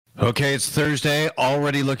Okay, it's Thursday.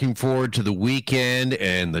 Already looking forward to the weekend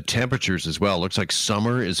and the temperatures as well. Looks like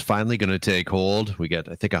summer is finally going to take hold. We got,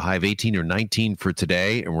 I think, a high of 18 or 19 for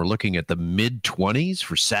today, and we're looking at the mid 20s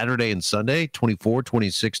for Saturday and Sunday, 24,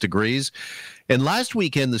 26 degrees. And last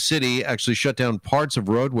weekend, the city actually shut down parts of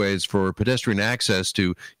roadways for pedestrian access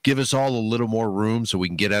to give us all a little more room so we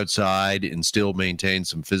can get outside and still maintain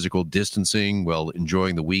some physical distancing while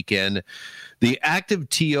enjoying the weekend. The Active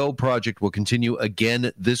TO project will continue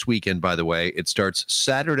again this weekend, by the way. It starts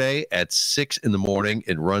Saturday at 6 in the morning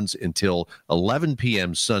and runs until 11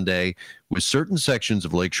 p.m. Sunday, with certain sections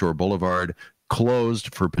of Lakeshore Boulevard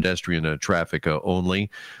closed for pedestrian traffic only.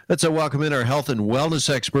 Let's welcome in our health and wellness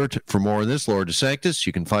expert. For more on this, Laura DeSanctis.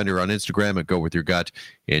 You can find her on Instagram at Go With Your Gut,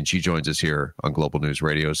 and she joins us here on Global News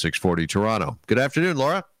Radio 640 Toronto. Good afternoon,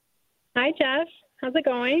 Laura. Hi, Jeff. How's it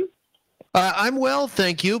going? I'm well,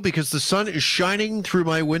 thank you, because the sun is shining through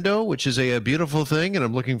my window, which is a beautiful thing, and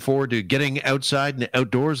I'm looking forward to getting outside and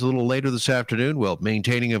outdoors a little later this afternoon, while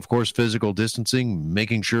maintaining, of course, physical distancing,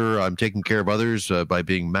 making sure I'm taking care of others by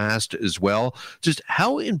being masked as well. Just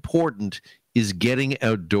how important is getting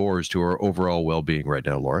outdoors to our overall well-being right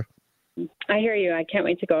now, Laura? I hear you. I can't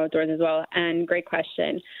wait to go outdoors as well, and great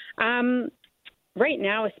question. Right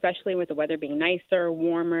now, especially with the weather being nicer,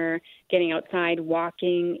 warmer, getting outside,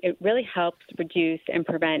 walking, it really helps reduce and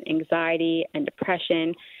prevent anxiety and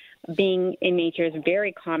depression. Being in nature is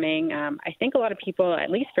very calming. I think a lot of people,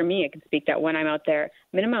 at least for me, I can speak that when I'm out there,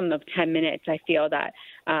 minimum of 10 minutes, I feel that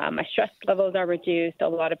my stress levels are reduced. A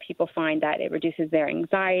lot of people find that it reduces their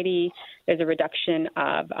anxiety. There's a reduction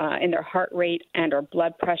of in their heart rate and or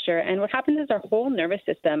blood pressure. And what happens is our whole nervous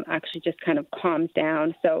system actually just kind of calms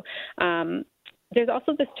down. So there's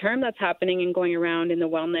also this term that's happening and going around in the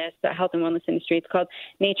health and wellness industry. It's called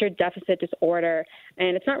nature deficit disorder.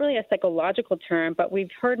 And it's not really a psychological term, but we've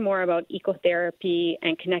heard more about ecotherapy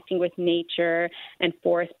and connecting with nature and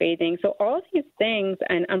forest bathing. So all of these things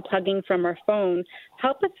and unplugging from our phone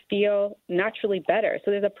help us feel naturally better.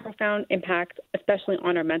 So there's a profound impact, especially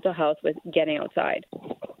on our mental health, with getting outside.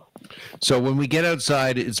 So when we get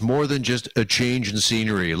outside, it's more than just a change in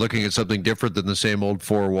scenery, looking at something different than the same old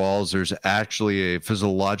four walls. There's actually a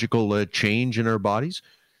physiological change in our bodies?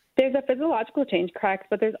 There's a physiological change, correct,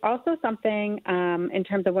 but there's also something in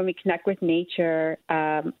terms of when we connect with nature.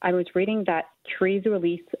 I was reading that trees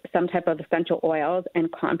release some type of essential oils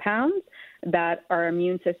and compounds that our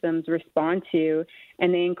immune systems respond to,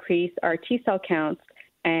 and they increase our T cell counts,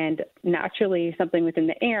 and naturally something within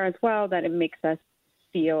the air as well that it makes us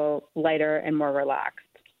feel lighter and more relaxed.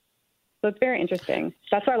 So it's very interesting.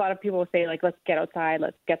 That's why a lot of people will say, like, let's get outside,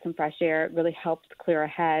 let's get some fresh air. It really helps clear our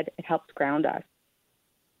head. It helps ground us.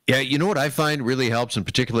 Yeah, you know what I find really helps, and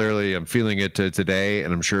particularly I'm feeling it today,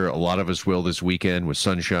 and I'm sure a lot of us will this weekend with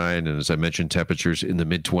sunshine, and as I mentioned, temperatures in the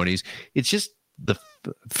mid-20s. It's just the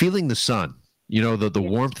feeling the sun. You know, the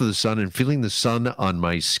warmth of the sun and feeling the sun on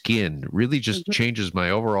my skin really just changes my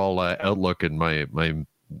overall outlook and my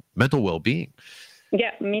mental well-being.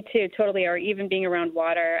 Yeah, me too, totally. Or even being around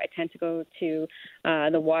water. I tend to go to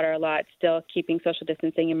the water a lot, still keeping social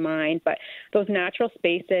distancing in mind. But those natural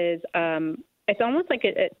spaces, it's almost like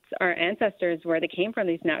it's our ancestors where they came from,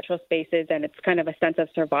 these natural spaces, and it's kind of a sense of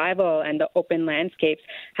survival, and the open landscapes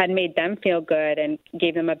had made them feel good and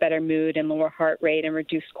gave them a better mood and lower heart rate and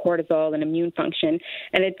reduced cortisol and immune function.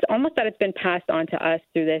 And it's almost that it's been passed on to us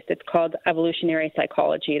through this. It's called evolutionary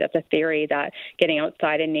psychology. That's a theory that getting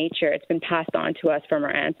outside in nature, it's been passed on to us from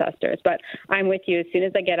our ancestors. But I'm with you. As soon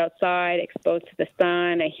as I get outside, exposed to the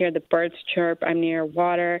sun, I hear the birds chirp, I'm near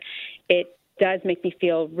water, it does make me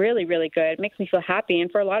feel really, really good. It makes me feel happy.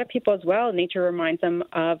 And for a lot of people as well, nature reminds them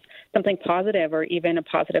of something positive or even a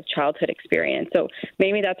positive childhood experience. So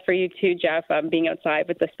maybe that's for you too, Jeff, being outside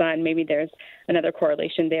with the sun. Maybe there's another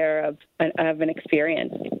correlation there of an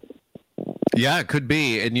experience. Yeah, it could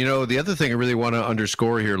be. And, you know, the other thing I really want to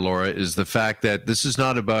underscore here, Laura, is the fact that this is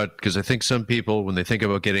not about, because I think some people, when they think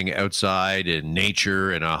about getting outside in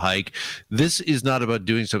nature and a hike, this is not about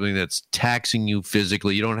doing something that's taxing you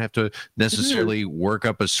physically. You don't have to necessarily work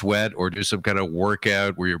up a sweat or do some kind of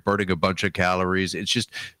workout where you're burning a bunch of calories. It's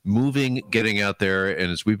just moving, getting out there,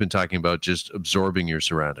 and as we've been talking about, just absorbing your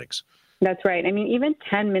surroundings. That's right. I mean, even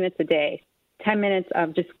 10 minutes a day, 10 minutes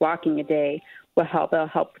of just walking a day will help. It'll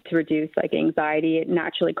help to reduce like anxiety. It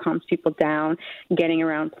naturally calms people down. Getting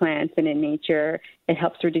around plants and in nature, it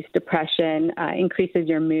helps reduce depression, increases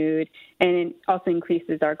your mood, and it also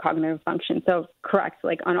increases our cognitive function. So correct,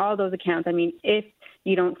 like on all those accounts, I mean, if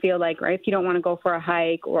you don't feel like, right, if you don't want to go for a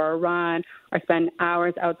hike or a run or spend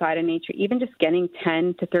hours outside in nature, even just getting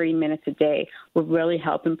 10 to 30 minutes a day will really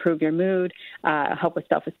help improve your mood, help with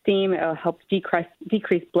self-esteem. It'll help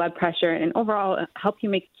decrease blood pressure, and overall help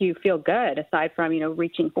make you feel good, aside from,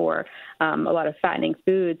 reaching for a lot of fattening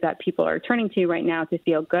foods that people are turning to right now to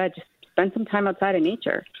feel good. Just spend some time outside in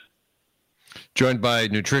nature. Joined by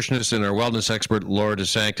nutritionist and our wellness expert, Laura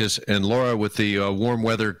DeSanctis. And Laura, with the warm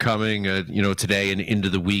weather coming, today and into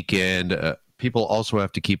the weekend, people also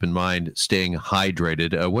have to keep in mind staying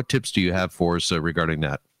hydrated. What tips do you have for us regarding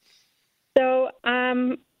that? So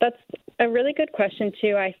that's a really good question,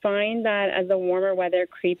 too. I find that as the warmer weather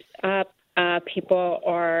creeps up, people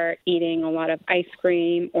are eating a lot of ice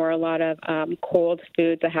cream or a lot of cold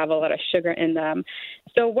foods that have a lot of sugar in them.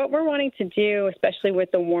 So what we're wanting to do, especially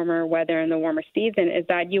with the warmer weather and the warmer season, is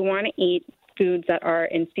that you want to eat foods that are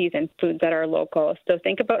in season, foods that are local. So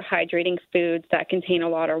think about hydrating foods that contain a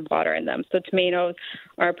lot of water in them. So tomatoes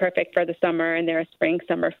are perfect for the summer, and they're a spring,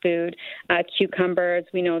 summer food. Cucumbers,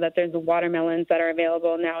 we know that there's watermelons that are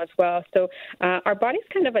available now as well. So our bodies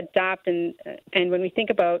kind of adapt, and when we think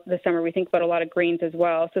about the summer, we think about a lot of greens as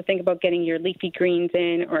well. So think about getting your leafy greens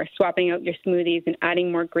in, or swapping out your smoothies and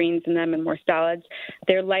adding more greens in them and more salads.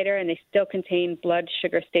 They're lighter, and they still contain blood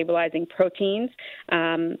sugar stabilizing proteins,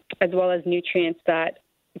 as well as nutrients that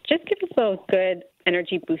just give us those good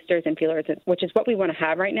energy boosters and feelers, which is what we want to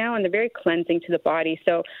have right now, and they're very cleansing to the body.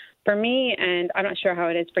 So for me, and I'm not sure how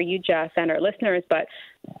it is for you, Jeff, and our listeners, but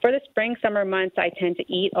for the spring, summer months, I tend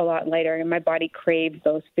to eat a lot lighter, and my body craves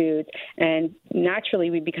those foods. And naturally,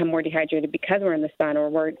 we become more dehydrated because we're in the sun or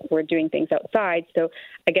we're doing things outside. So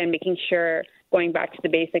again, making sure, going back to the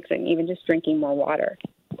basics, and even just drinking more water.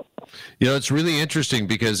 It's really interesting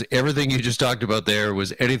because everything you just talked about there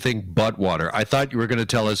was anything but water. I thought you were going to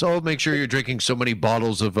tell us, make sure you're drinking so many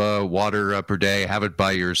bottles of water per day, have it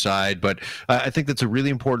by your side. But I think that's a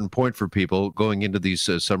really important point for people going into these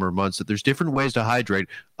summer months, that there's different ways to hydrate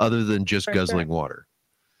other than just guzzling water.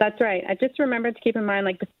 That's right. I just remember to keep in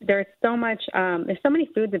mind, there's so many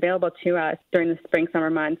foods available to us during the spring, summer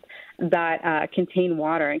months that contain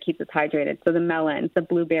water and keeps us hydrated. So the melons, the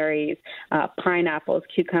blueberries, pineapples,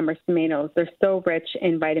 cucumbers, tomatoes, they're so rich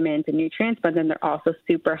in vitamins and nutrients, but then they're also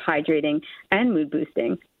super hydrating and mood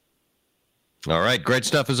boosting. All right. Great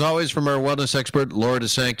stuff as always from our wellness expert, Laura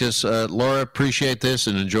DeSanctis. Laura, appreciate this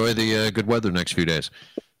and enjoy the good weather next few days.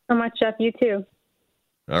 So much, Jeff. You too.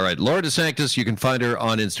 All right. Laura DeSanctis, you can find her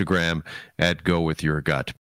on Instagram at Go With Your Gut.